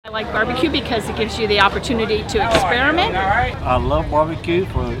I like barbecue because it gives you the opportunity to experiment. I love barbecue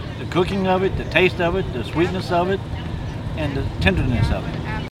for the cooking of it, the taste of it, the sweetness of it, and the tenderness of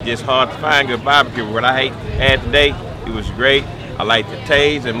it. It's hard to find good barbecue. What I had today, it was great. I like the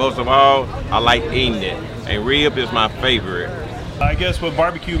taste, and most of all, I like eating it. And rib is my favorite. I guess what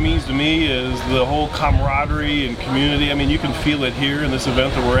barbecue means to me is the whole camaraderie and community. I mean, you can feel it here in this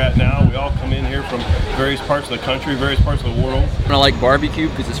event that we're at now. We all come in here from various parts of the country, various parts of the world. I like barbecue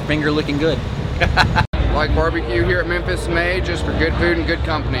because it's finger looking good. Like barbecue here at Memphis, May, just for good food and good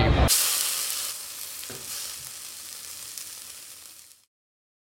company.